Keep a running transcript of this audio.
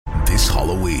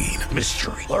Halloween.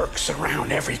 Mystery lurks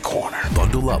around every corner.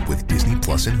 Bundle up with Disney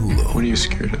Plus and Hulu. What are you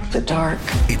scared of? The dark.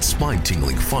 It's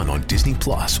spine-tingling fun on Disney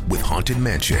Plus with Haunted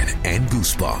Mansion and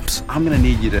Goosebumps. I'm going to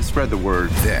need you to spread the word.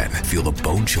 Then feel the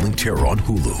bone-chilling terror on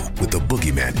Hulu with The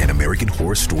Boogeyman and American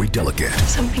Horror Story Delicate.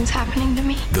 Something's happening to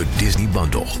me. The Disney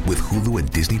Bundle with Hulu and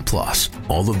Disney Plus.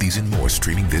 All of these and more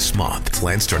streaming this month.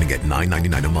 Plans starting at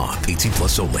 $9.99 a month. 18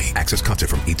 plus only. Access content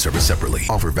from each service separately.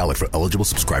 Offer valid for eligible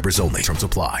subscribers only. Terms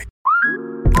apply.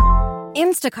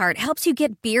 Instacart helps you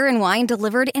get beer and wine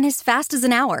delivered in as fast as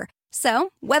an hour. So,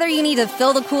 whether you need to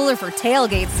fill the cooler for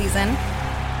tailgate season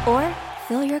or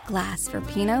fill your glass for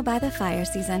Pinot by the fire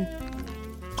season,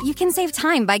 you can save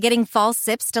time by getting fall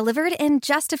sips delivered in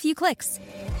just a few clicks.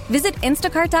 Visit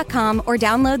instacart.com or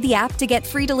download the app to get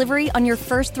free delivery on your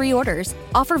first 3 orders.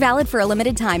 Offer valid for a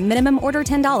limited time. Minimum order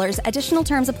 $10. Additional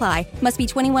terms apply. Must be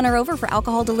 21 or over for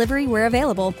alcohol delivery where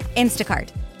available. Instacart.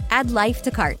 Add life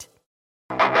to cart.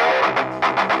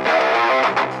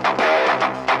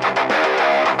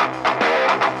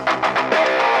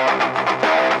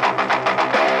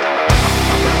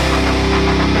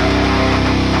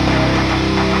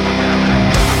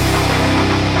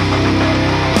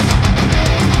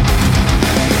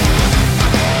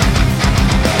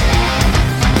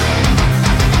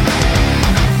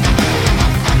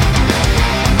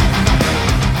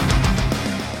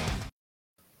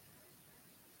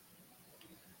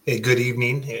 Hey, good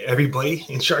evening, everybody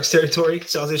in Sharks territory.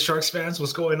 San Jose Sharks fans,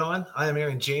 what's going on? I am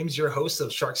Aaron James, your host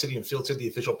of Shark City Unfiltered, the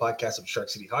official podcast of Shark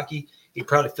City Hockey, a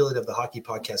proud affiliate of the Hockey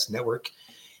Podcast Network.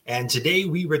 And today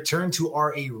we return to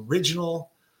our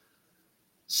original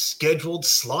scheduled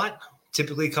slot,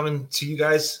 typically coming to you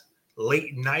guys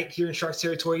late night here in Sharks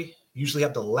territory. Usually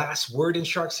have the last word in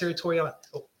Sharks territory.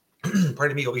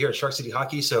 Pardon me, over here at Shark City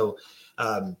Hockey. So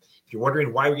if you're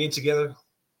wondering why we're getting together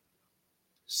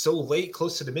so late,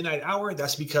 close to the midnight hour,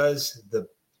 that's because the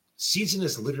season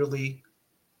is literally,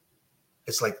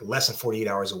 it's like less than 48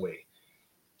 hours away.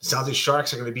 The San Jose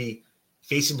Sharks are going to be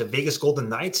facing the Vegas Golden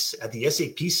Knights at the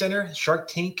SAP Center. Shark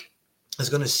Tank is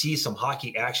going to see some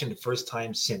hockey action the first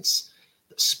time since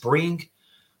the spring.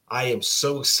 I am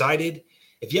so excited.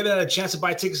 If you haven't had a chance to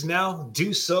buy tickets now,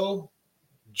 do so.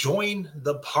 Join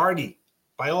the party.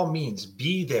 By all means,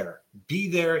 be there,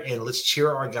 and let's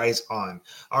cheer our guys on.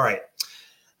 All right.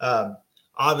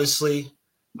 Obviously,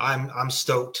 I'm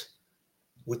stoked.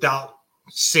 Without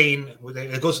saying,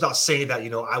 it goes without saying that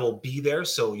I will be there.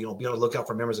 So be on the lookout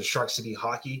for members of Shark City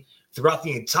Hockey throughout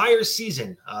the entire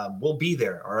season. We'll be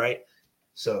there. All right.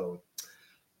 So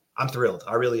I'm thrilled.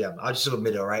 I really am. I'll just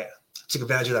admit it. All right. I took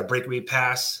advantage of that breakaway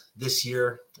pass this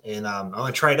year, and I'm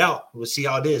gonna try it out. We'll see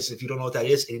how it is. If you don't know what that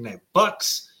is, $89.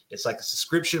 It's like a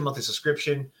subscription, monthly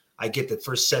subscription. I get the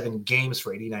first 7 games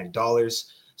for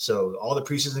 $89. So all the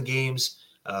preseason games,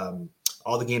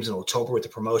 all the games in October with the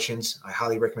promotions, I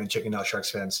highly recommend checking out, Sharks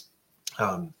fans.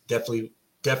 Definitely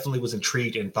was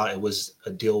intrigued and thought it was a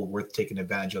deal worth taking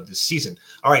advantage of this season.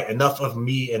 All right, enough of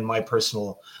me and my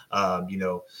personal,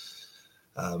 fandom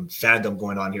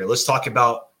going on here. Let's talk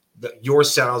about your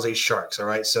San Jose Sharks. All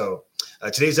right, so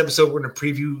today's episode, we're going to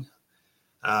preview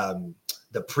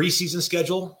the preseason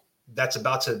schedule that's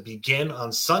about to begin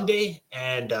on Sunday,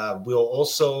 and we'll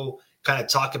also kind of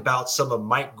talk about some of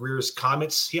Mike Greer's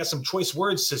comments. He has some choice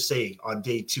words to say on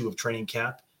day 2 of training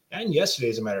camp and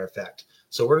yesterday, as a matter of fact.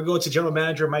 So we're going to go to General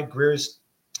Manager Mike Greer's,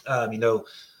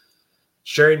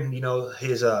 sharing,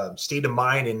 his state of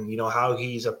mind and, how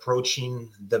he's approaching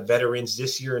the veterans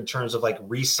this year in terms of like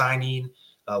re-signing,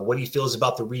 what he feels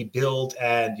about the rebuild,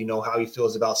 and, how he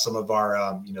feels about some of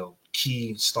our,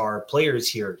 key star players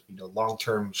here,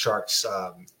 long-term Sharks,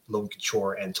 Logan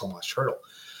Couture and Tomas Hertl.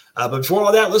 But before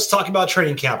all that, let's talk about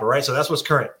training camp, all right? So that's what's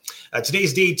current.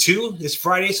 Today's day 2 is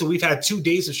Friday, so we've had 2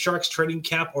 days of Sharks training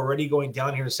camp already going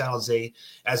down here in San Jose.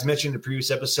 As mentioned in the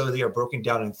previous episode, they are broken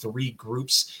down in 3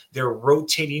 groups. They're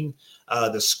rotating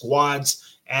the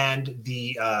squads and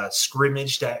the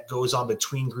scrimmage that goes on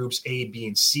between groups A, B,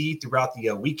 and C throughout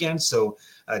the weekend. So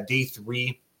day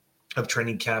 3 of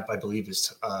training camp, I believe,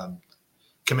 is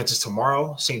commences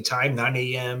tomorrow, same time, 9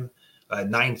 a.m.,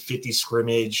 9:50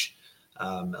 scrimmage,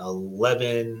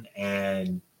 11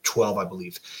 and 12, I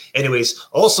believe. Anyways,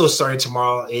 also starting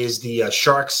tomorrow is the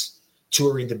Sharks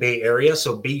touring the Bay Area.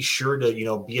 So be sure to,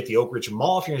 be at the Oak Ridge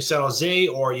Mall if you're in San Jose,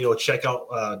 or, check out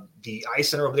the Ice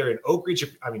Center over there in Oakland,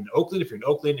 if you're in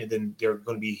Oakland, and then they're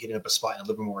going to be hitting up a spot in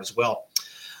Livermore as well.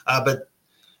 But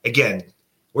again,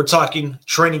 we're talking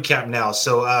training camp now.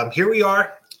 So here we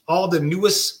are. All the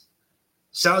newest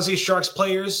San Jose Sharks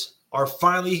players are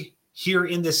finally here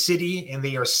in the city, and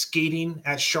they are skating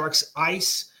at Sharks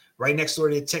Ice right next door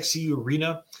to the Tech CU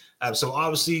Arena. So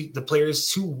obviously the players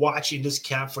to watch in this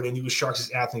camp for the new Sharks is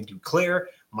Anthony Duclair,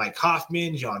 Mike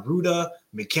Hoffman, John Ruda,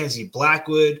 Mackenzie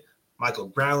Blackwood, Michael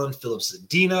Granlund, Philip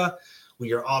Zadina.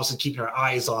 We are also keeping our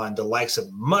eyes on the likes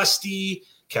of Musty,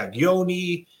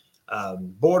 Caglioni,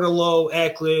 Bordelot,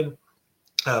 Eklund,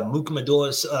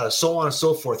 Mukamadula, so on and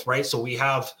so forth, right? So we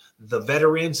have the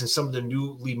veterans and some of the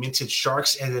newly minted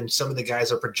Sharks, and then some of the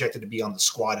guys are projected to be on the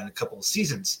squad in a couple of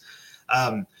seasons.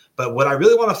 But what I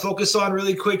really want to focus on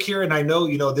really quick here, and I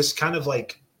know, this kind of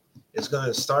like is going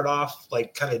to start off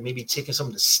like kind of maybe taking some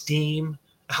of the steam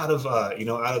out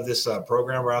of this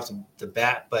program right off the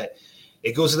bat, but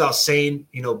it goes without saying,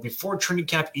 before training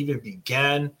camp even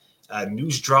began,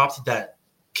 news dropped that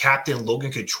Captain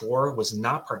Logan Couture was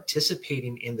not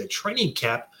participating in the training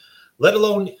camp, let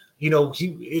alone,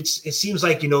 it seems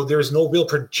like, there's no real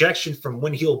projection from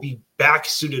when he'll be back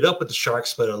suited up with the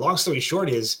Sharks. But a long story short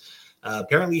is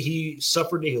apparently he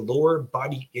suffered a lower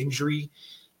body injury.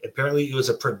 Apparently it was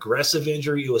a progressive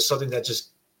injury. It was something that just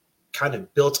kind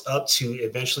of built up to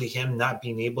eventually him not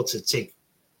being able to take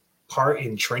part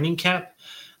in training camp.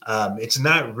 It's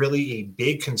not really a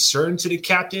big concern to the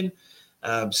captain.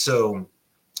 So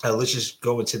let's just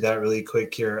go into that really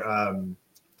quick here.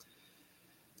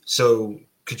 So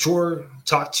Couture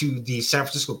talked to the San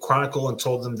Francisco Chronicle and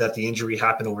told them that the injury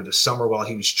happened over the summer while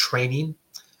he was training.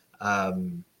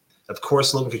 Of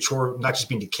course, Logan Couture, not just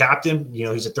being the captain,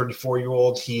 he's a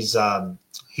 34-year-old. He's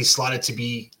slotted to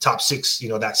be top six,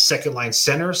 that second line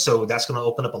center. So that's going to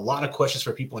open up a lot of questions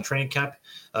for people in training camp.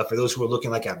 For those who are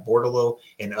looking like at Bordelot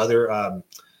and other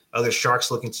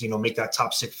Sharks looking to, make that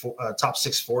top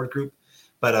six forward group.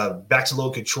 But back to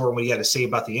Logan Couture and what he had to say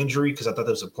about the injury, because I thought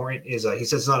that was important, is he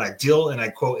says it's not ideal, and I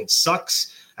quote, "It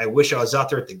sucks. I wish I was out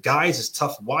there with the guys. It's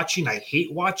tough watching. I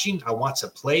hate watching. I want to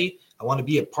play. I want to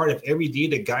be a part of every day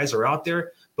the guys are out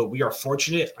there, but we are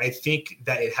fortunate. I think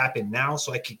that it happened now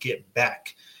so I could get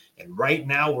back. And right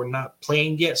now we're not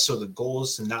playing yet, so the goal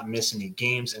is to not miss any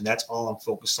games, and that's all I'm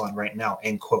focused on right now,"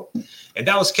 end quote. And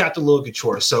that was Captain Logan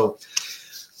Couture. So,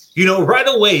 right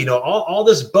away, all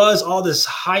this buzz, all this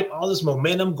hype, all this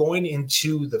momentum going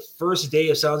into the first day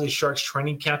of San Jose Sharks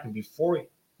training camp, and before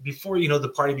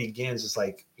the party begins, it's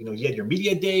like, you had your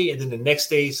media day, and then the next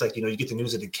day it's like, you get the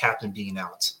news of the captain being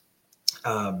out.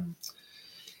 I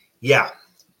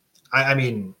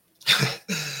mean,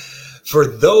 for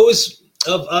those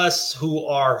of us who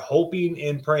are hoping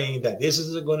and praying that this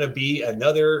isn't going to be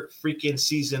another freaking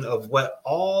season of what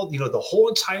all, the whole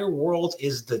entire world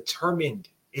is determined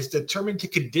to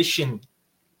condition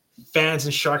fans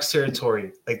in Sharks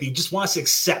territory. Like, they just want us to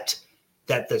accept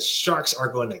that the Sharks are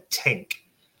going to tank.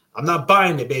 I'm not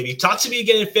buying it, baby. Talk to me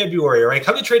again in February, all right?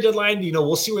 Come to trade deadline,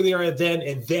 we'll see where they are then,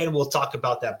 and then we'll talk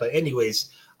about that. But anyways,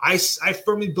 I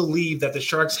firmly believe that the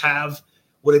Sharks have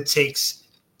what it takes,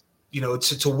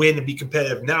 to win and be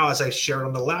competitive now, as I shared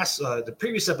on the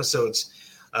previous episodes.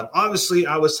 Obviously,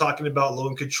 I was talking about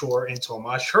Logan Couture and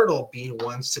Tomas Hertl being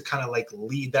ones to kind of like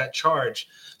lead that charge.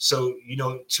 So,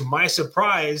 to my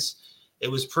surprise, it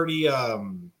was pretty out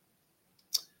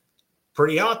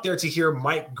there to hear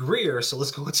Mike Greer. So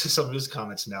let's go into some of his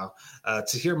comments now.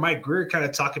 To hear Mike Greer kind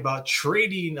of talk about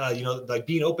trading, like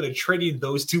being open to trading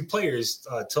those two players,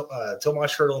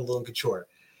 Tomas Hertl and Logan Couture.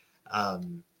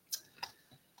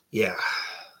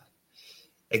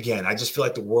 Again, I just feel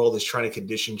like the world is trying to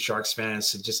condition Sharks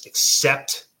fans to just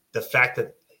accept the fact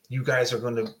that you guys are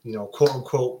going to, quote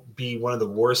unquote, be one of the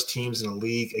worst teams in the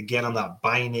league. Again, I'm not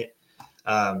buying it.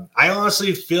 I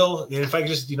honestly feel, and if I could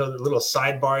just, a little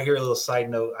sidebar here, a little side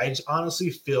note, I just honestly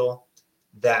feel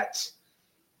that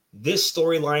this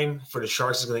storyline for the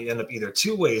Sharks is going to end up either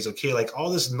two ways. Okay. Like all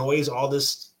this noise, all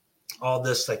this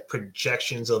like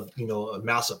projections of,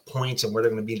 amounts of points and where they're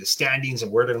going to be in the standings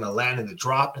and where they're going to land in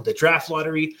the draft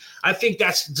lottery. I think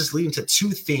that's just leading to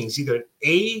two things. Either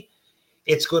A,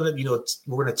 it's going to,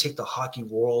 we're going to take the hockey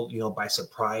world, by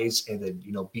surprise and then,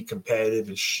 be competitive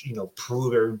and,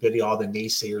 prove everybody, all the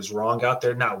naysayers wrong out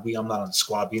there. I'm not on the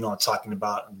squad, but, I'm talking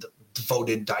about the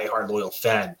devoted, diehard, loyal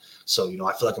fan. So,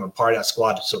 I feel like I'm a part of that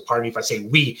squad. So pardon me if I say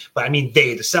we, but I mean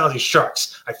they, the San Jose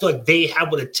Sharks. I feel like they have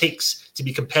what it takes to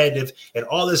be competitive. And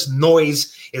all this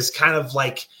noise is kind of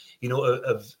like,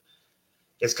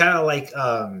 it's kind of like,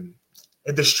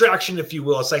 a distraction, if you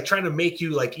will. It's like trying to make you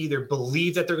like either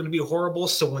believe that they're going to be horrible.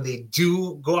 So when they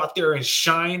do go out there and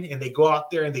shine and they go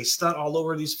out there and they stunt all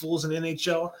over these fools in the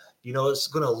NHL, it's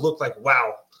going to look like,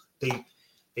 wow, they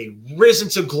risen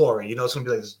to glory. It's going to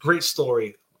be like this great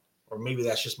story, or maybe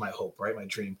that's just my hope, right? My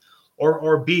dream.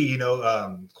 Or B,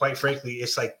 quite frankly,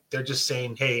 it's like they're just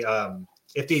saying, hey,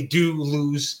 if they do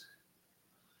lose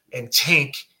and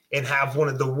tank and have one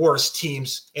of the worst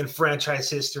teams in franchise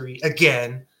history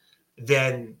again,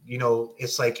 then,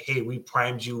 it's like, hey, we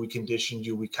primed you, we conditioned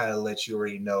you, we kind of let you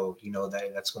already know,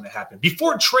 that's going to happen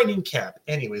before training camp.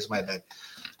 Anyways, my bad.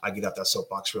 I get off that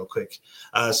soapbox real quick.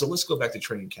 So let's go back to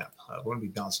training camp. We're going to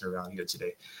be bouncing around here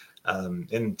today.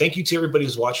 And thank you to everybody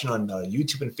who's watching on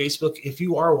YouTube and Facebook. If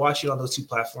you are watching on those two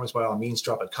platforms, by all means,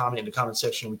 drop a comment in the comment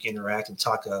section. We can interact and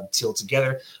talk till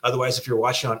together. Otherwise, if you're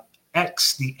watching on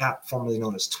X, the app formerly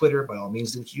known as Twitter, by all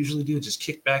means, do what you usually do. Just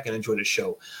kick back and enjoy the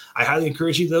show. I highly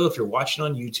encourage you, though, if you're watching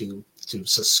on YouTube, to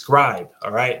subscribe.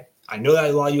 All right. I know that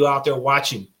a lot of you out there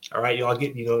watching. All right. Y'all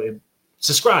get,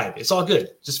 subscribe. It's all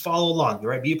good. Just follow along. All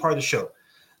right. Be a part of the show.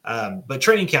 But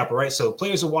training camp, all right. So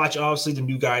players will watch, obviously, the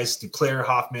new guys, Duclair,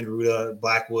 Hoffman, Ruda,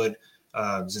 Blackwood,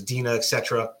 Zadina,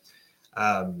 etc.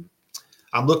 I'm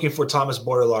looking for Thomas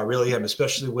Bordeleau. I really am,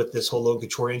 especially with this whole Logan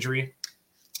Couture injury.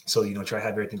 So, try to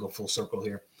have everything go full circle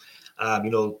here.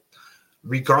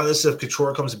 Regardless if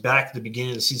Couture comes back at the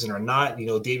beginning of the season or not,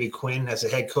 David Quinn as a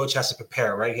head coach has to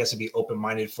prepare, right? He has to be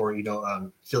open-minded for,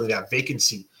 filling that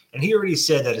vacancy. And he already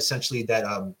said that essentially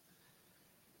that,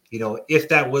 if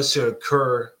that was to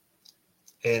occur,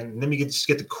 and let me just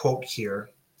get the quote here.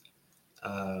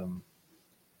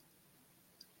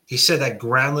 He said that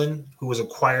Granlund, who was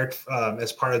acquired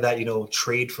as part of that,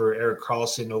 trade for Erik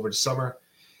Karlsson over the summer,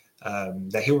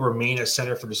 that he will remain at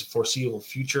center for the foreseeable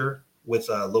future with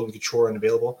Logan Couture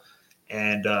unavailable.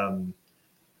 And,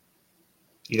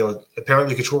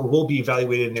 apparently Couture will be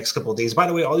evaluated in the next couple of days. By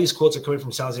the way, all these quotes are coming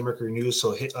from San Jose Mercury News.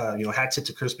 So, hat tip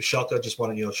to Chris Pachelka. Just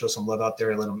want to, show some love out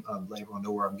there and let everyone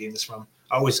know where I'm getting this from.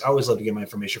 I always love to get my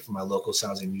information from my local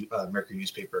San Jose Mercury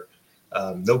newspaper.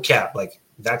 No cap. Like,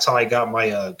 that's how I got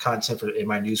my content in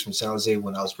my news from San Jose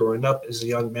when I was growing up as a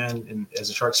young man and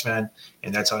as a Sharks fan.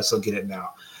 And that's how I still get it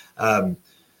now.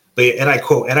 And I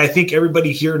quote, and I think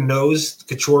everybody here knows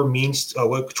Couture means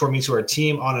what Couture means to our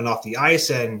team on and off the ice,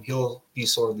 and he'll be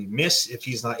sorely missed if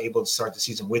he's not able to start the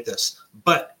season with us.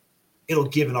 But it'll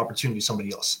give an opportunity to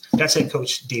somebody else. That's head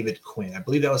coach David Quinn. I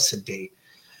believe that was today.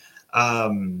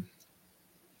 But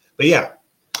yeah,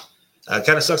 kind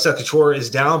of sucks that Couture is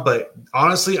down. But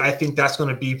honestly, I think that's going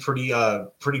to be pretty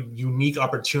unique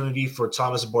opportunity for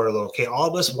Thomas Bordeleau. Okay, all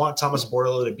of us want Thomas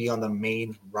Bordeleau to be on the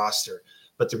main roster.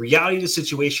 But the reality of the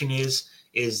situation is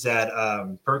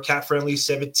that per Cap Friendly,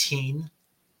 17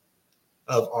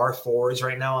 of our forwards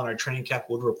right now on our training camp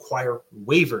would require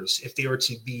waivers if they were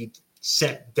to be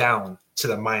sent down to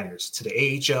the minors, to the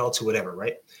AHL, to whatever,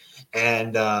 right?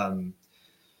 And, a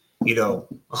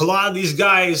lot of these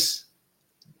guys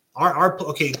are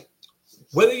okay.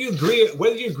 Whether you agree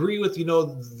with,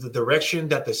 the direction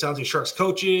that the San Jose Sharks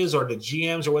coaches or the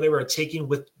GMs or whatever are taking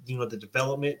with, the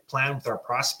development plan with our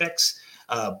prospects,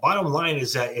 bottom line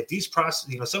is that if these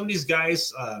some of these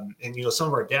guys, and some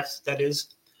of our depth, that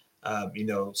is,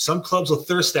 some clubs will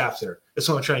thirst after. That's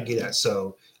what I'm trying to get at.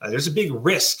 So there's a big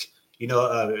risk,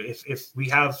 if we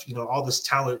have all this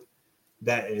talent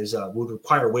that is would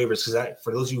require waivers, because that,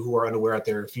 for those of you who are unaware out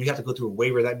there, if you have to go through a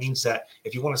waiver, that means that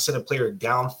if you want to send a player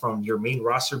down from your main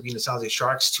roster, being the San Jose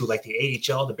Sharks, to like the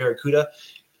AHL, the Barracuda,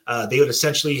 they would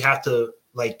essentially have to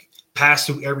pass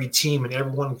through every team, and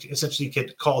everyone essentially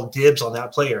could call dibs on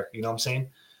that player. You know what I'm saying?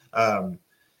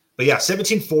 But yeah,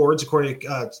 17 forwards, according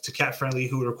to Cap Friendly,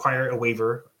 who would require a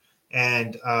waiver.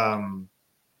 And at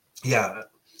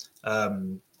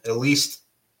least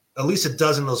a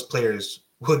dozen of those players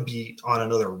would be on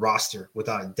another roster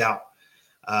without a doubt,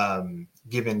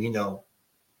 given,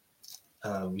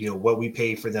 what we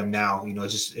pay for them now.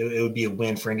 It would be a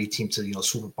win for any team to,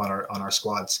 swoop up on our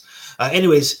squads.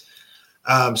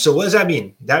 So what does that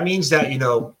mean? That means that,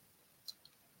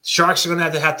 Sharks are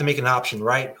going to have to make an option,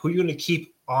 right? Who are you going to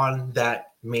keep on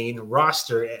that main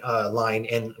roster line?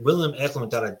 And William Eklund,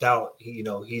 without a doubt,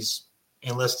 he's,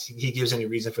 unless he gives any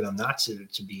reason for them not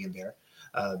to be in there,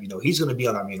 he's going to be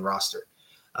on our main roster.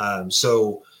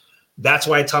 So that's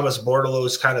why Thomas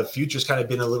Bordeleau's kind of future's kind of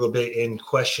been a little bit in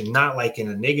question, not like in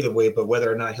a negative way, but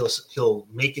whether or not he'll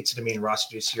make it to the main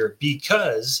roster this year,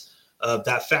 because of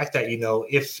that fact that,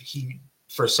 if he,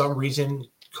 for some reason,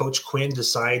 Coach Quinn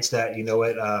decides that,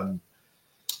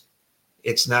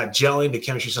 it's not gelling, the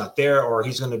chemistry's not there, or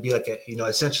he's going to be like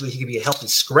essentially he could be a healthy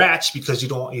scratch, because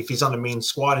if he's on the main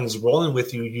squad and he's rolling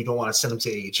with you, you don't want to send him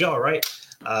to AHL, right?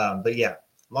 But yeah,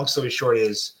 long story short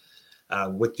is,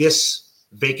 with this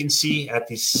vacancy at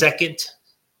the second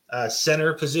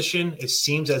center position, it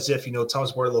seems as if,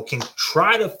 Thomas Bordeleau can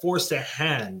try to force the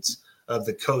hands of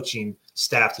the coaching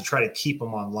staff to try to keep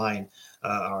him online,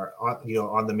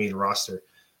 on the main roster.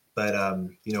 But,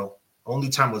 only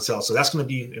time will tell. So that's going to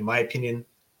be, in my opinion,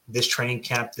 this training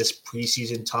camp, this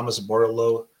preseason, Thomas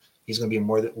Bordeleau He's going to be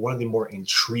one of the more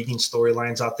intriguing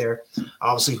storylines out there.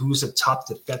 Obviously, who's the top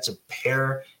defensive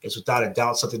pair is without a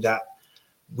doubt something that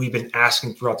we've been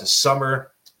asking throughout the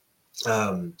summer.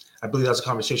 I believe that was a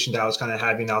conversation that I was kind of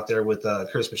having out there with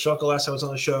Chris Pashoka last time I was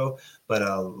on the show. But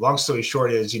long story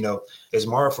short is, is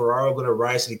Mauro Ferraro going to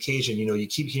rise to the occasion? You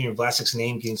keep hearing Vlasic's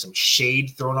name getting some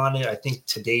shade thrown on it. I think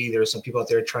today there's some people out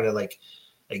there trying to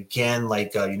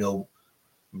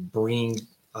bring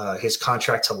his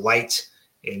contract to light.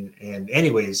 And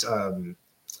anyways, bottom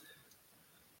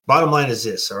line is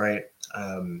this, all right?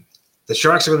 The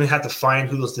Sharks are going to have to find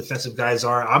who those defensive guys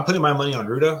are. I'm putting my money on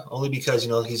Ruda only because,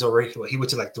 he's already – he went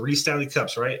to like 3 Stanley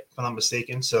Cups, right, if I'm not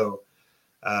mistaken. So,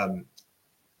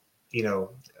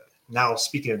 now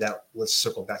speaking of that, let's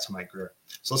circle back to Mike Grier.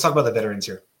 So let's talk about the veterans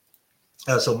here.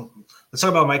 So let's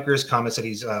talk about Mike Grier's comments that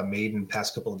he's made in the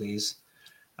past couple of days.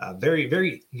 Very,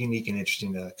 very unique and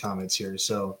interesting comments here.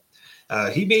 So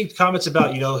he made comments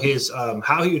about, his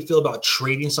how he would feel about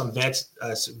trading some vets,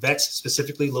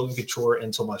 specifically Logan Couture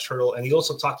and Tomas Hertl. And he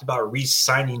also talked about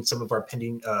re-signing some of our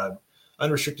pending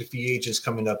unrestricted free agents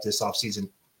coming up this offseason,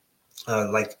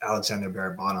 like Alexander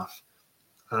Barabanov.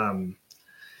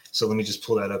 So let me just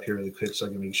pull that up here really quick so I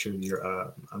can make sure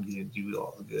I'm giving you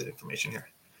all the good information here.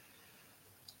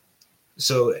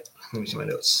 So let me see my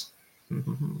notes.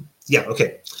 Yeah,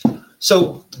 okay.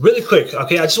 So really quick,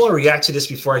 okay, I just want to react to this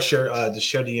before I share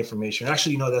the information.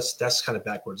 Actually, that's kind of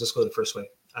backwards. Let's go the first way.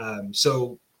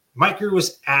 So Mike Grier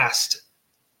was asked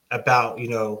about,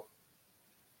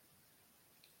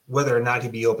 whether or not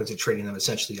he'd be open to trading them,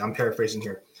 essentially. I'm paraphrasing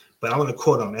here, but I'm going to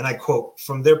quote him, and I quote,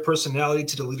 "From their personality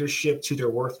to the leadership to their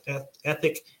work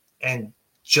ethic and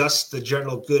just the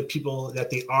general good people that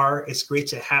they are, it's great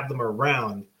to have them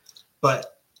around.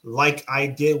 But like I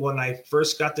did when I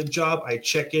first got the job, I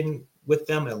check in with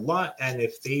them a lot. And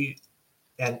if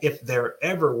there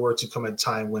ever were to come a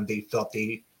time when they felt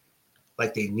they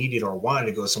needed or wanted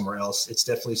to go somewhere else, it's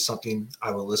definitely something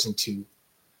I will listen to.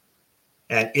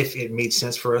 And if it made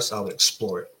sense for us, I would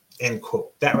explore it." End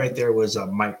quote. That right there was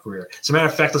Mike Grier. As a matter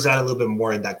of fact, let's add a little bit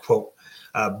more in that quote.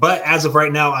 But as of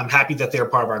right now, I'm happy that they're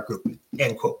part of our group.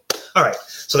 End quote. All right.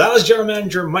 So that was General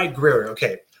Manager Mike Grier.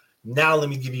 Okay. Now let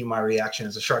me give you my reaction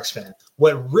as a Sharks fan.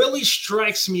 What really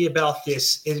strikes me about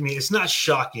this is, it's not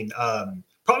shocking.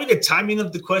 Probably the timing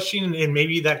of the question, and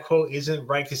maybe that quote isn't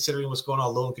right considering what's going on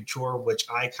with Logan Couture, which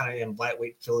I kind of am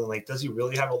lightweight feeling like, does he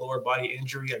really have a lower body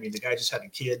injury? I mean, the guy just had a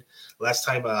kid. Last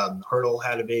time Hertl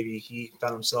had a baby, he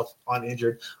found himself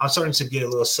uninjured. I'm starting to get a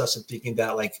little sus of thinking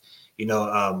that,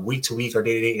 week to week or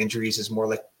day-to-day injuries is more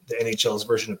like the NHL's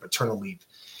version of paternal leave.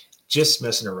 Just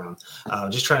messing around,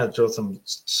 just trying to throw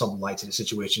some light to the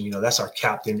situation. That's our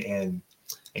captain, and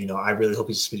I really hope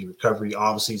he's a speedy recovery.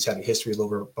 Obviously, he's had a history of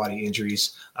lower body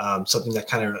injuries, something that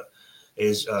kind of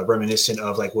is reminiscent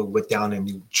of like what went down in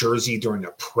New Jersey during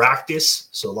a practice.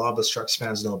 So a lot of us Sharks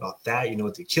fans know about that,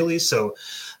 with the Achilles. So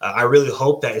I really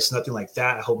hope that it's nothing like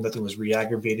that. I hope nothing was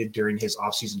re-aggravated during his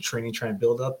offseason training, trying to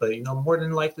build up. But, more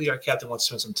than likely, our captain wants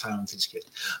to spend some time with his kid.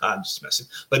 I'm just messing.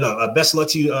 But no, best of luck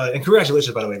to you. And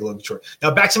congratulations, by the way, Logan Couture.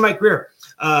 Now back to Mike Grier.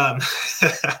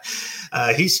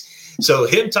 So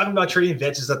him talking about trading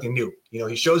vets is nothing new.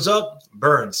 He shows up,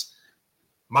 Burns,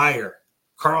 Meyer,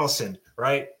 Carlson,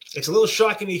 right? It's a little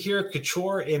shocking to hear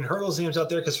Couture and Hertl's names out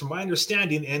there because from my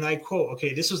understanding, and I quote,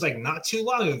 okay, this was like not too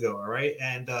long ago, all right?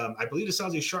 And I believe the San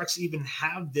Jose Sharks even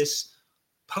have this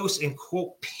post and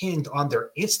quote pinned on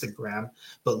their Instagram.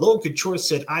 But Logan Couture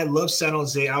said, "I love San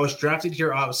Jose. I was drafted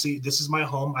here, obviously. This is my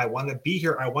home. I want to be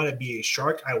here. I want to be a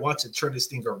Shark. I want to turn this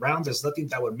thing around. There's nothing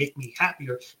that would make me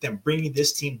happier than bringing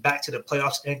this team back to the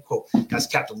playoffs," end quote. That's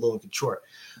Captain Logan Couture.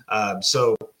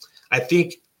 So I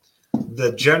think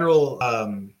the general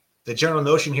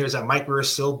notion here is that Mike Grier is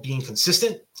still being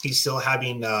consistent. He's still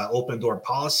having open door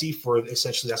policy for,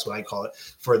 essentially, that's what I call it,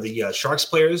 for the Sharks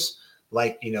players,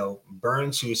 like,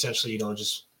 Burns, who essentially,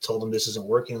 just told him this isn't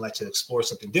working, like to explore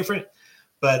something different.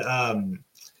 But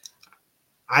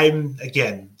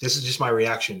this is just my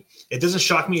reaction. It doesn't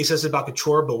shock me he says it about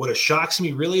Couture, but what shocks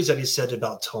me really is that he said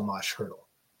about Tomas Hertl.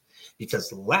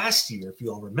 Because last year, if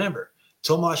you all remember,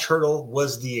 Tomas Hertl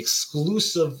was the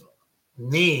exclusive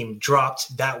name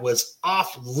dropped that was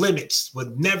off limits,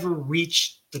 would never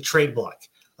reach the trade block.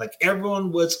 Like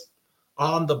everyone was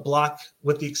on the block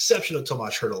with the exception of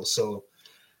Tomas Hertl. So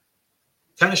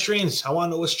kind of strange. I want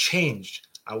to know what's changed.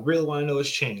 I really want to know what's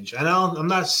changed. And I'm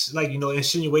not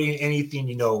insinuating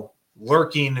anything,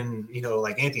 lurking and,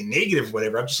 anything negative or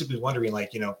whatever. I'm just simply wondering,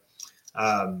 again,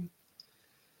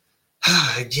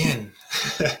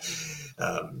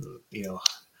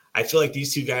 I feel like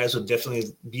these two guys would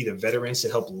definitely be the veterans to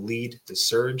help lead the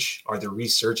surge or the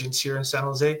resurgence here in San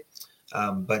Jose.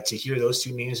 But to hear those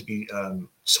two names be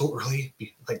so early,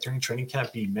 like during training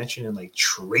camp, be mentioned in like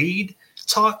trade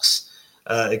talks,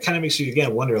 it kind of makes you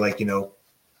again wonder, like,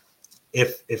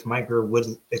 if Mike Grier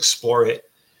would explore it,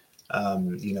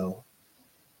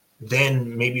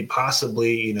 then maybe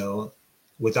possibly,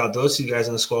 without those two guys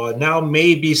on the squad, now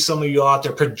maybe some of you out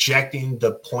there projecting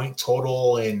the point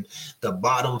total and the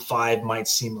bottom five might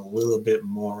seem a little bit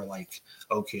more like,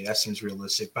 okay, that seems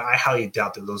realistic. But I highly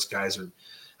doubt that those guys are.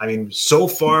 I mean, so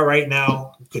far right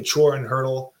now, Couture and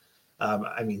Hurdle,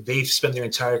 they've spent their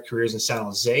entire careers in San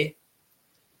Jose,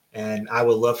 and I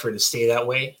would love for it to stay that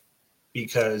way,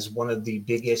 because one of the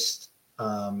biggest,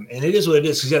 and it is what it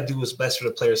is, because you got to do what's best for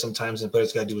the players sometimes, and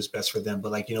players got to do what's best for them.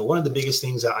 But, like, one of the biggest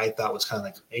things that I thought was kind of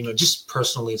like, just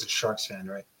personally as a Sharks fan,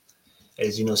 right,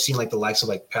 is, seeing like the likes of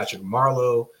like Patrick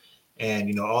Marleau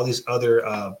and, all these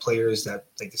other players that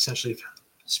like essentially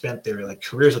spent their like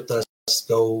careers with us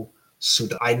go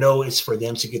suit up. I know it's for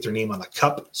them to get their name on the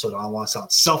cup, so I don't want to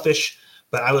sound selfish,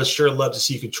 but I would sure love to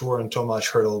see Couture and Tomas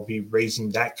Hertl be raising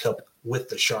that cup with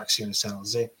the Sharks here in San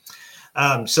Jose.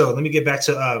 So let me get back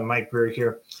to Mike Grier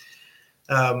here.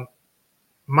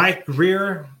 Mike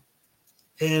Grier,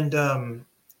 and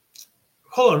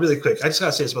hold on really quick. I just got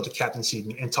to say this about the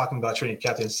captaincy and talking about training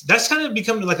captains. That's kind of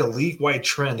becoming like a league-wide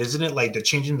trend, isn't it? Like, they're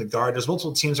changing the guard. There's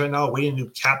multiple teams right now waiting a new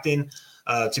captain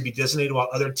to be designated, while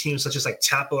other teams such as like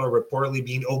Tampa are reportedly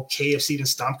being okay if Steven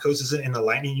Stamkos isn't in the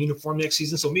Lightning uniform next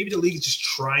season. So maybe the league is just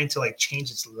trying to like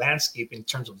change its landscape in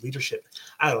terms of leadership.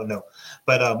 I don't know.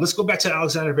 But let's go back to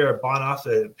Alexander Barabanov,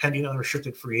 a pending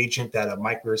unrestricted free agent that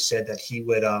Mike Grier said that he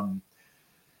would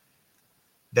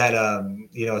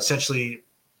essentially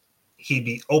he'd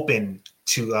be open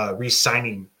to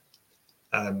re-signing.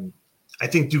 I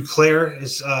think Duclair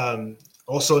is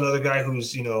also another guy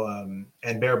who's, and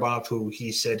Barabanov, who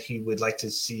he said he would like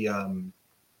to see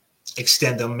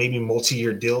extend them, maybe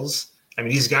multi-year deals. I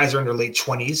mean, these guys are in their late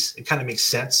 20s. It kind of makes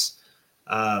sense.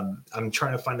 I'm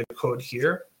trying to find a quote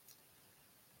here.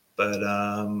 But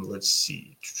let's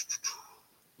see.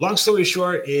 Long story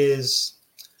short is,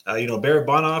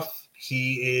 Barabanov,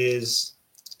 he is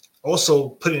also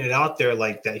putting it out there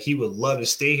like that he would love to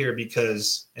stay here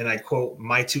because, and I quote,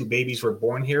 "My two babies were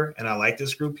born here and I like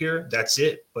this group here. That's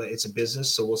it. But it's a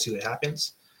business, so we'll see what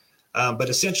happens." But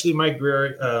essentially, Mike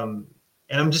Grier, and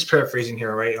I'm just paraphrasing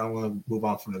here, right? I'm going to move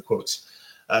on from the quotes.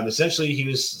 Essentially, he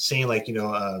was saying like,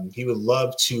 he would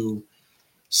love to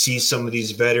see some of these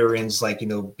veterans like,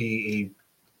 be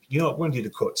a, we're going to do the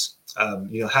quotes.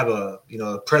 Have a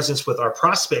presence with our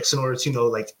prospects in order to,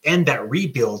 like end that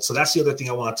rebuild. So that's the other thing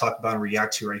I want to talk about and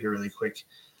react to right here really quick.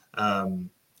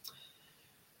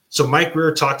 So Mike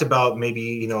Grier talked about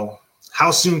maybe,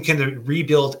 how soon can the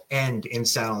rebuild end in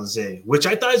San Jose, which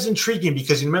I thought is intriguing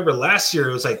because you remember last year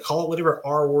it was like, call it whatever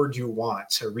R word you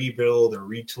want, a rebuild or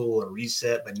retool or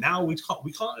reset. But now we call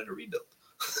it a rebuild.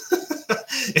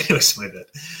 Anyways, my bad.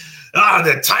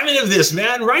 The timing of this,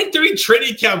 man, right during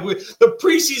training camp. The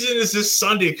preseason is this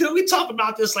Sunday. Couldn't we talk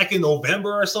about this like in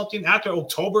November or something after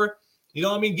October? You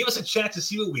know what I mean? Give us a chance to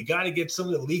see what we got to get some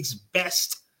of the league's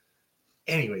best.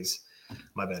 Anyways,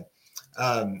 my bad.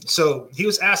 So he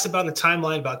was asked about a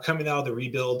timeline about coming out of the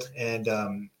rebuild. And,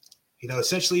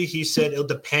 essentially he said it'll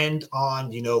depend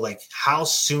on, like how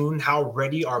soon, how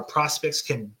ready our prospects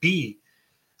can be.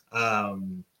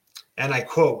 And I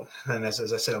quote, and as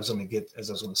I said, I was going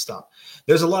to stop.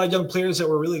 There's a lot of young players that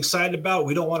we're really excited about.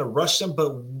 We don't want to rush them,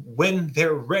 but when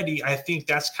they're ready, I think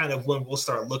that's kind of when we'll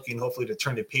start looking, hopefully, to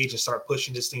turn the page and start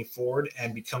pushing this thing forward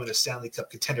and becoming a Stanley Cup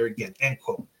contender again. End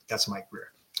quote. That's Mike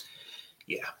Grier.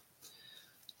 Yeah.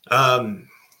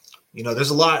 There's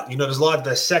a lot to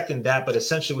dissect in that, but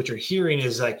essentially what you're hearing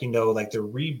is like, like the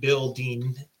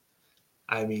rebuilding.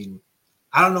 I mean,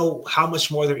 I don't know how much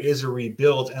more there is to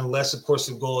rebuild unless, of course,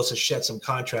 the goal is to shed some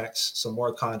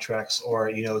more contracts,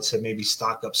 or, to maybe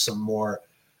stock up some more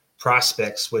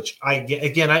prospects, which I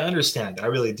understand. I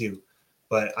really do.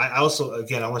 But I also,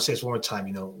 again, I want to say this one more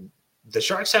time, the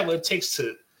Sharks have what it takes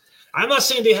to – I'm not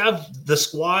saying they have the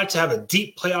squad to have a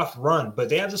deep playoff run, but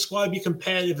they have the squad to be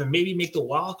competitive and maybe make the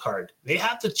wild card. They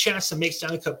have the chance to make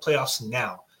Stanley Cup playoffs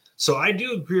now. So I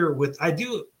do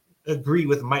agree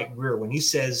with Mike Grier when he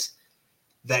says –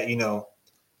 that,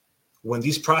 when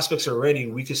these prospects are ready,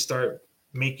 we could start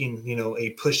making, a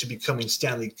push to becoming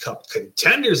Stanley Cup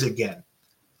contenders again.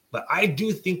 But I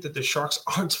do think that the Sharks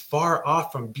aren't far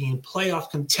off from being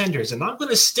playoff contenders. And I'm going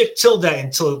to stick till that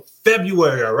until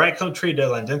February, all right? Come trade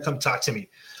deadline, then come talk to me.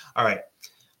 All right,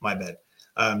 my bad.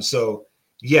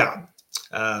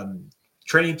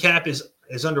 Training camp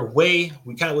is underway.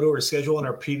 We kind of went over the schedule in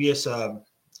our previous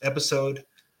episode.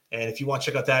 And if you want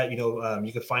to check out that,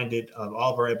 you can find it,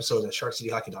 all of our episodes at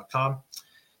sharkcityhockey.com.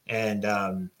 And,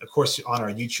 of course, on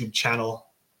our YouTube channel,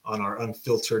 on our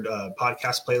Unfiltered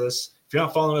podcast playlist. If you're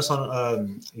not following us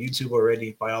on YouTube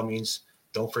already, by all means,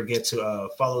 don't forget to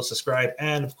follow, subscribe,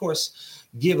 and, of course,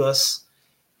 give us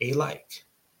a like.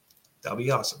 That'll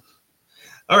be awesome.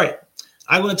 All right.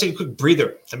 I want to take a quick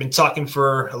breather. I've been talking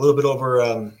for a little bit over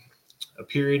a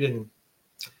period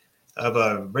of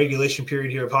a regulation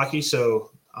period here of hockey.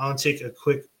 So I'll take a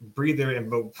quick breather. And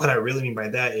but what I really mean by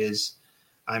that is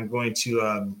I'm going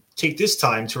to take this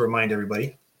time to remind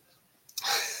everybody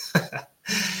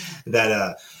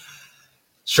that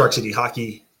Shark City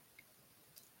Hockey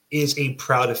is a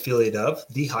proud affiliate of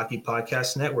the Hockey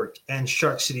Podcast Network, and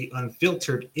Shark City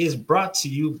Unfiltered is brought to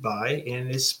you by and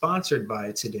is sponsored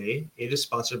by today. It is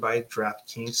sponsored by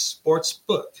DraftKings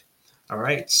Sportsbook. All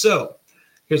right, so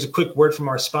here's a quick word from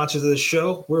our sponsors of the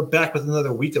show. We're back with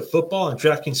another week of football, and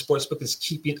DraftKings Sportsbook is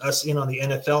keeping us in on the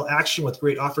NFL action with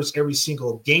great offers every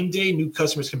single game day. New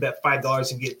customers can bet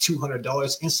 $5 and get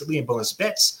 $200 instantly in bonus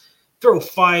bets. Throw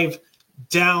 $5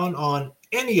 down on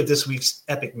any of this week's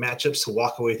epic matchups to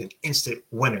walk away with an instant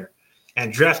winner.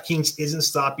 And DraftKings isn't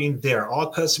stopping there.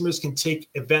 All customers can take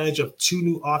advantage of 2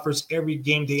 new offers every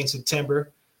game day in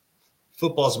September.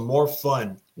 Football's more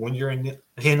fun when you're in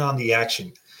on the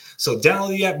action. So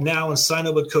download the app now and sign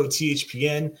up with code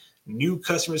THPN. New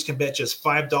customers can bet just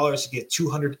 $5 to get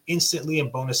 $200 instantly in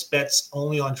bonus bets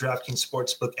only on DraftKings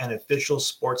Sportsbook, an official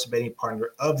sports betting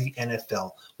partner of the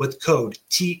NFL. With code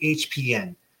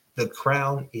THPN, the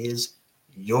crown is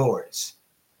yours.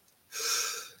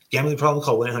 Gambling problem?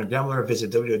 Call 1-800-GAMBLER or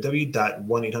visit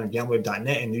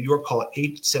www.1800gambler.net. In New York, call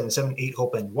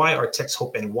 877-8-HOPE-NY or text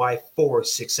HOPE-NY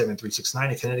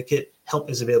 467-369. In Connecticut, help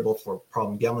is available for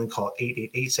problem gambling. Call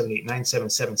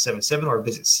 888-789-7777 or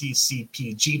visit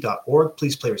ccpg.org.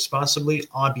 Please play responsibly.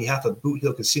 On behalf of Boot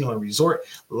Hill Casino and Resort,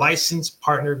 licensed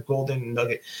partner Golden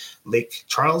Nugget Lake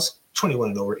Charles. 21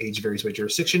 and over, age varies by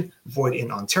jurisdiction, void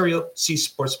in Ontario. See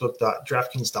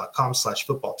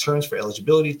sportsbook.draftkings.com/football terms for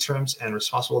eligibility, terms, and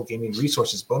responsible gaming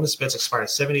resources. Bonus bets expire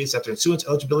 7 days after issuance.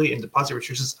 Eligibility and deposit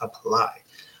restrictions apply.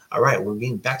 All right, we're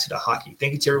getting back to the hockey.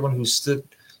 Thank you to everyone who stood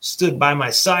by my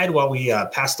side while we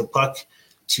passed the puck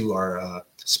to our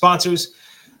sponsors.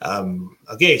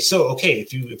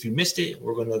 If you missed it,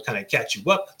 we're going to kind of catch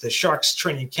you up. The Sharks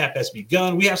training camp has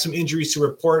begun. We have some injuries to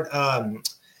report.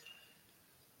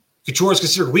 Couture is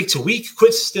considered week to week.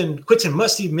 Quinton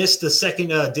Musty missed the second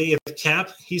day of camp.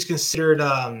 He's considered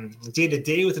day to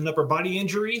day with an upper body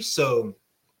injury, so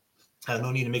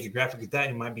no need to make a graphic of that.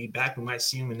 He might be back. We might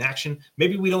see him in action.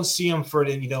 Maybe we don't see him for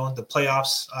the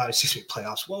playoffs.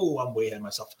 Playoffs. Whoa, I'm way ahead of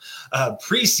myself.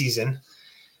 Preseason.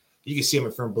 You can see I'm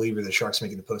a firm believer of the Sharks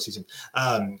making the postseason.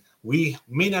 We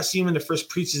may not see him in the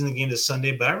first preseason game this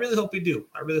Sunday, but I really hope we do.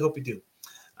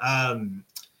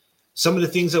 Some of the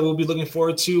things that we'll be looking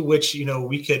forward to, which,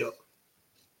 we could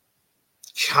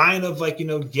kind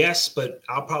of guess, but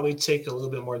I'll probably take a little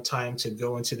bit more time to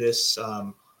go into this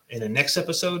in the next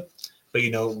episode. But,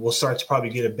 we'll start to probably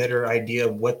get a better idea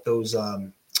of what those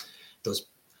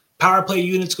power play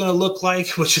units going to look like,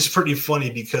 which is pretty funny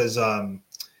because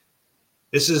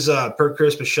this is per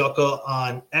Curtis Michelka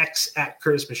on X at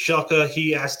Curtis Michelka.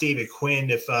 He asked David Quinn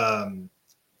if I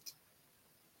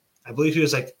believe he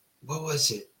was like, what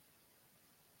was it?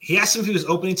 He asked him if he was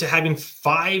open to having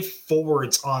 5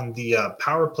 forwards on the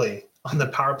power play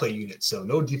unit, so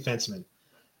no defensemen.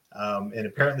 And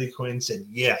apparently Quinn said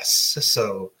yes.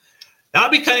 So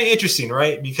that'll be kind of interesting,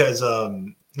 right? Because a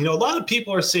lot of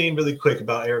people are saying really quick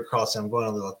about Erik Karlsson. I'm going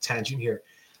on a little tangent here.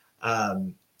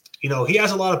 He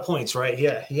has a lot of points, right?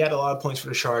 Yeah, he had a lot of points for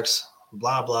the Sharks.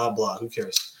 Blah blah blah. Who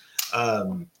cares?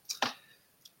 That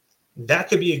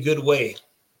could be a good way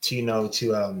to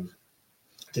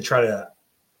try to.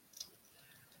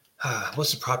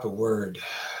 What's the proper word?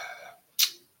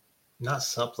 Not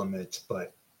supplement,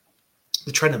 but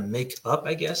to try to make up,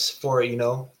 I guess, for,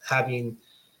 having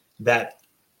that,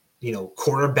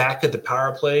 quarterback at the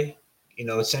power play,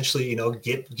 essentially,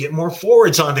 get more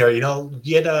forwards on there,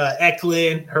 get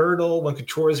Eklund, Hurdle when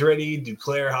Couture is ready,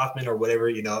 Duclair, Hoffman, or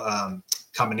whatever,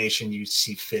 combination you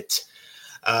see fit.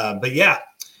 But yeah,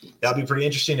 that'll be pretty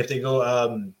interesting if they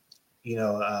go,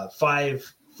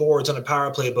 5 forwards on a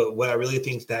power play, but what I really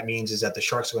think that means is that the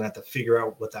Sharks are going to have to figure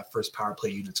out what that first power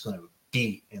play unit's going to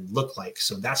be and look like.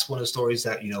 So that's one of the stories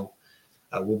that,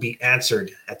 will be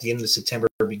answered at the end of September,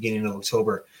 beginning of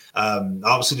October.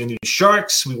 Obviously, the new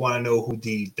Sharks, we want to know who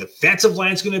the defensive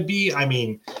line is going to be. I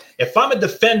mean, if I'm a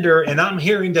defender and I'm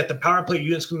hearing that the power play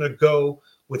unit's going to go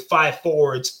with 5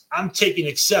 forwards, I'm taking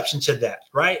exception to that,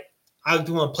 right? I want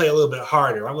to play a little bit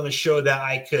harder. I'm going to show that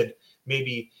I could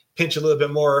maybe pinch a little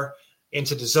bit more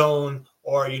into the zone,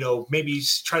 or, maybe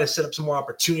try to set up some more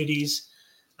opportunities.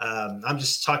 I'm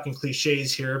just talking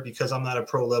cliches here because I'm not a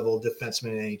pro-level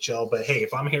defenseman in NHL. But, hey,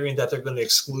 if I'm hearing that they're going to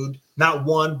exclude not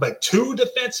one but two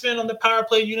defensemen on the power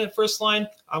play unit first line,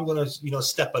 I'm going to,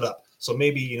 step it up. So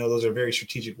maybe, those are very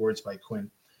strategic words by Quinn.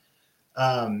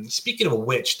 Speaking of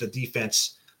which, the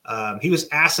defense, he was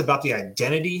asked about the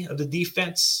identity of the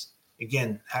defense.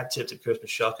 Again, hat tip to Chris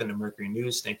Michalka and the Mercury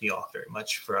News. Thank you all very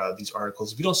much for these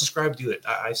articles. If you don't subscribe, do it.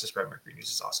 I subscribe to Mercury News.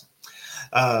 It's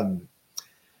awesome.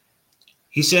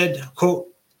 He said, quote,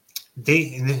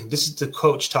 this is the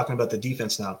coach talking about the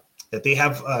defense now, that they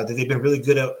have, that they've been really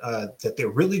good at, that they're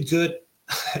really good.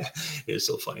 It is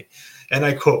so funny. And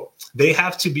I quote, they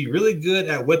have to be really good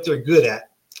at what they're good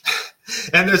at.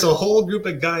 And there's a whole group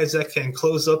of guys that can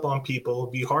close up on people,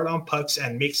 be hard on pucks,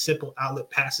 and make simple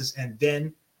outlet passes, and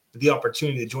then the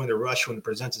opportunity to join the rush when it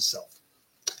presents itself.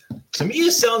 To me,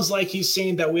 it sounds like he's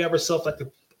saying that we have ourselves like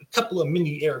a couple of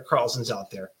mini Eric Carlsons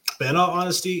out there. But in all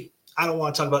honesty, I don't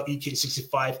want to talk about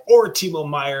EK65 or Timo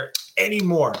Meier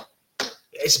anymore.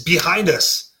 It's behind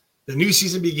us. The new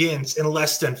season begins in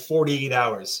less than 48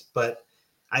 hours. But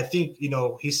I think,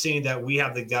 he's saying that we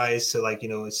have the guys to,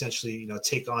 essentially,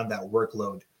 take on that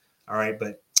workload. All right.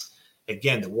 But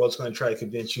again, the world's going to try to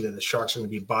convince you that the Sharks are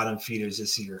going to be bottom feeders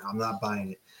this year. I'm not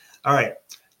buying it. All right,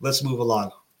 let's move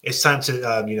along. It's time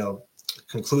to,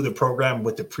 conclude the program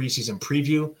with the preseason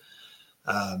preview.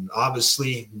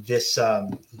 Obviously, this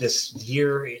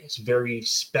year is a very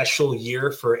special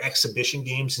year for exhibition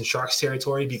games in Sharks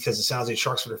territory because it sounds like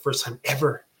Sharks for the first time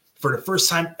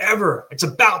ever. It's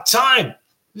about time.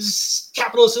 This is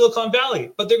capital of Silicon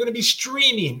Valley, but they're going to be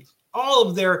streaming all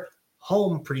of their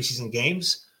home preseason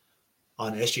games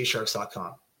on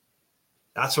sjsharks.com.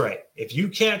 That's right. If you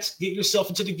can't get yourself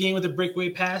into the game with a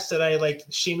breakaway pass that I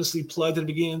shamelessly plugged at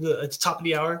the beginning at the top of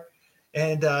the hour,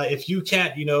 and if you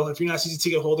can't, if you're not a season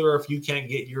ticket holder, or if you can't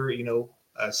get your,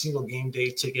 a single game day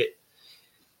ticket,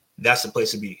 that's the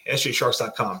place to be.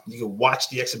 sjsharks.com. You can watch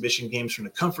the exhibition games from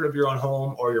the comfort of your own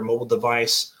home or your mobile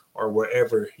device or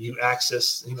wherever you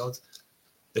access,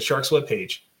 the Sharks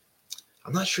webpage.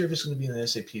 I'm not sure if it's going to be in the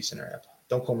SAP Center app.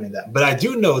 Don't quote me on that. But I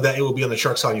do know that it will be on the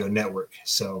Sharks Audio Network.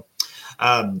 So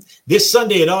this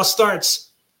Sunday, it all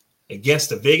starts against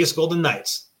the Vegas Golden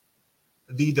Knights,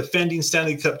 the defending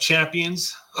Stanley Cup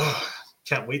champions.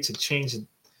 Can't wait to change it.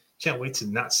 Can't wait to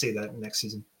not say that next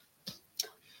season.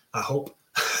 I hope.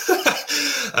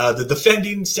 The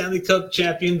defending Stanley Cup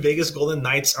champion Vegas Golden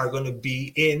Knights are going to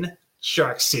be in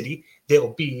Shark City.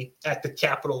 They'll be at the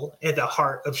capital, in the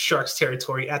heart of Sharks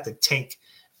territory, at the Tank.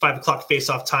 5 o'clock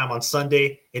face-off time on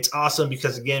Sunday. It's awesome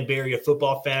because, again, Bay Area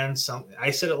football fans,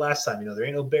 I said it last time, there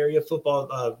ain't no Bay Area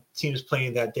football teams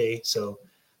playing that day. So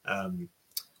I'm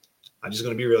just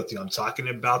going to be real with you. I'm talking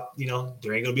about, there ain't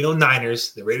going to be no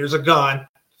Niners. The Raiders are gone.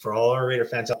 For all our Raider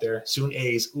fans out there, soon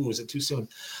A's. Ooh, is it too soon?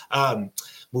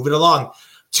 Moving along.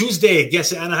 Tuesday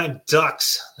against the Anaheim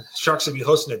Ducks. Sharks will be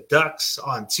hosting the Ducks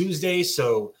on Tuesday.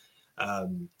 So,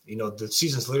 the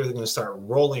season's literally going to start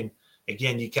rolling.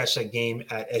 Again, you catch that game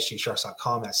at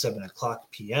sjsharks.com at 7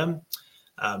 o'clock p.m.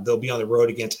 They'll be on the road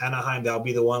against Anaheim. That'll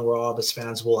be the one where all of us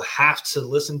fans will have to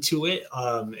listen to it.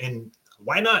 And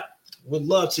why not? Would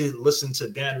love to listen to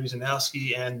Dan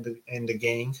Ruzanowski and the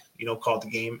gang, call the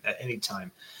game at any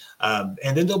time.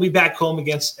 And then they'll be back home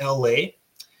against LA,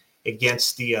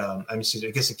 against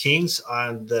the Kings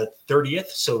on the 30th.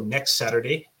 So next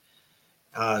Saturday,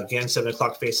 again, 7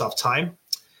 o'clock face-off time.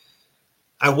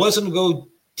 I wasn't going to go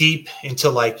deep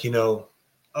into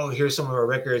here's some of our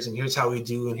records and here's how we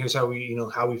do and here's how we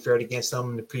how we fared against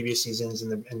them in the previous seasons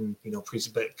and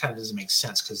but it kind of doesn't make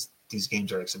sense because these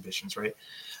games are exhibitions, right?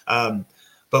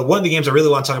 But one of the games I really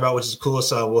want to talk about, which is the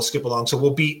coolest, we'll skip along. So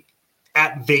we'll be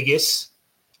at Vegas.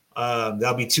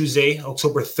 That'll be Tuesday,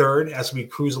 October 3rd, as we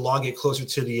cruise along, get closer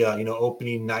to the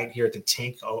opening night here at the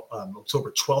Tank,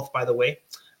 October 12th, by the way.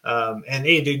 And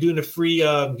hey, they're doing a free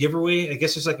giveaway. I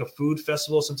guess there's like a food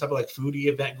festival, some type of foodie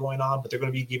event going on, but they're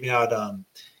going to be giving out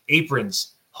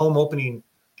aprons, home opening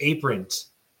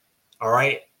aprons. All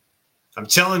right. I'm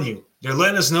telling you, they're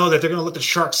letting us know that they're going to let the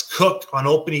Sharks cook on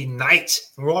opening night,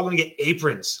 and we're all going to get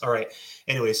aprons. All right.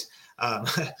 Anyways, my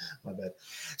bad.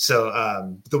 So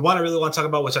the one I really want to talk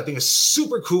about, which I think is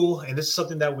super cool, and this is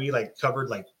something that we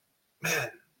covered,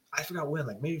 I forgot when,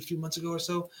 maybe a few months ago or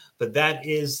so, but that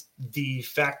is the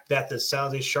fact that the San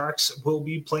Jose Sharks will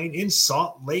be playing in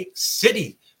Salt Lake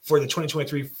City for the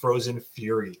 2023 Frozen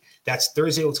Fury. That's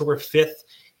Thursday, October 5th,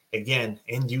 again,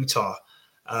 in Utah.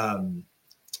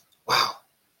 Wow.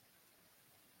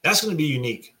 That's going to be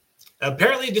unique.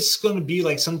 Apparently, this is going to be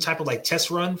like some type of like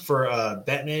test run for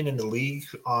Batman and the league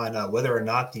on whether or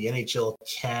not the NHL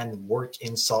can work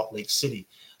in Salt Lake City.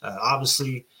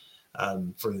 Obviously,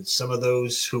 for some of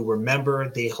those who remember,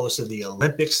 they hosted the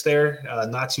Olympics there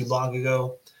not too long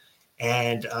ago.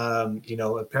 And,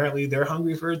 apparently they're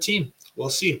hungry for a team. We'll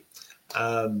see.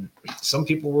 Some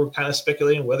people were kind of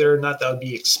speculating whether or not that would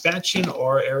be expansion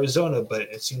or Arizona, but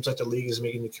it seems like the league is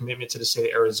making the commitment to the state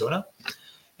of Arizona.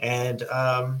 And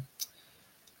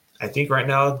I think right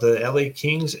now the LA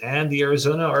Kings and the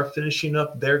Arizona are finishing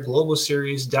up their global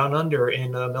series down under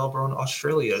in Melbourne,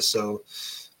 Australia. So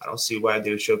I don't see why they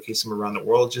would showcase them around the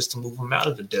world just to move them out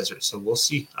of the desert. So we'll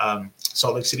see.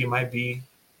 Salt Lake City might be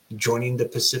joining the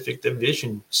Pacific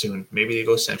Division soon. Maybe they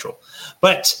go Central.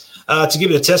 But to give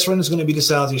it a test run is going to be the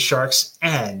San Jose Sharks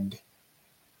and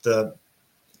the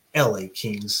LA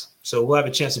Kings. So we'll have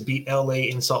a chance to beat LA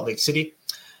in Salt Lake City.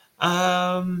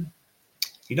 You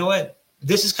know what?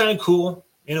 This is kind of cool.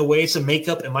 In a way, it's a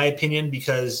makeup, in my opinion,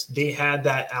 because they had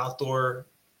that outdoor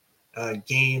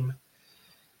game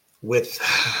with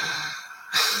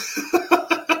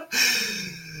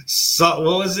so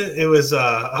what was it? It was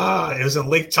in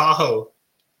Lake Tahoe.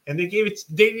 And they didn't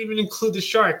even include the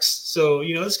Sharks. So,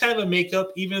 it's kind of a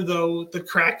makeup, even though the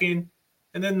Kraken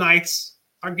and the Knights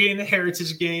are getting a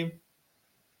heritage game.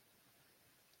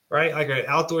 Right? Like an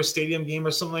outdoor stadium game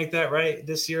or something like that, right?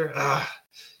 This year.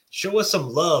 Show us some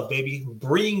love, baby.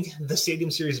 Bring the Stadium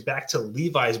Series back to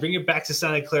Levi's. Bring it back to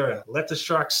Santa Clara. Let the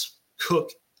Sharks cook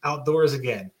outdoors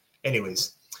again.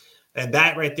 Anyways, and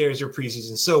that right there is your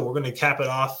preseason. So we're going to cap it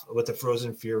off with the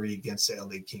Frozen Fury against the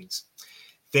LA Kings.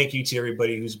 Thank you to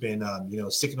everybody who's been,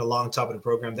 sticking along top of the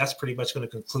program. That's pretty much going to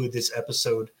conclude this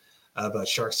episode of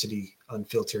Shark City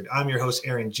Unfiltered. I'm your host,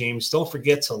 Aaron James. Don't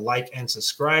forget to like and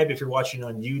subscribe if you're watching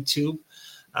on YouTube.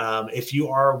 If you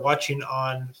are watching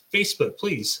on Facebook,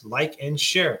 please like and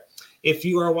share. If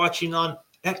you are watching on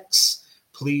X,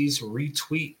 please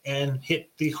retweet and hit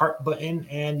the heart button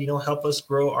and, help us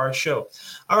grow our show.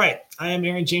 All right. I am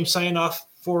Aaron James signing off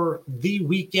for the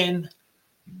weekend.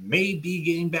 Maybe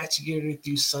getting back together with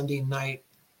you Sunday night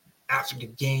after the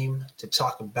game to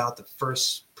talk about the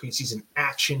first preseason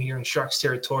action here in Sharks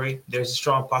territory. There's a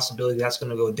strong possibility that's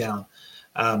going to go down.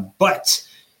 But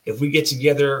if we get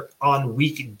together on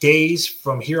weekdays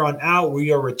from here on out,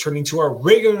 we are returning to our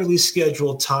regularly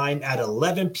scheduled time at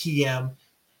 11 p.m.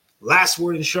 Last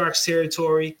word in Sharks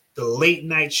territory, the late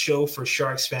night show for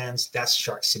Sharks fans. That's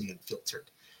Shark City Unfiltered.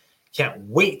 Can't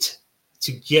wait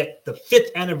to get the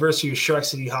 5th anniversary of Shark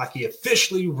City Hockey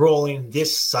officially rolling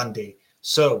this Sunday.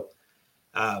 So,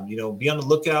 be on the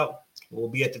lookout. We'll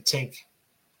be at the tank.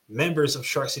 Members of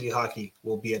Shark City Hockey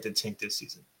will be at the tank this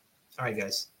season. All right,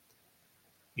 guys.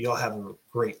 You all have a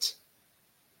great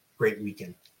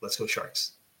weekend. Let's go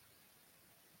Sharks.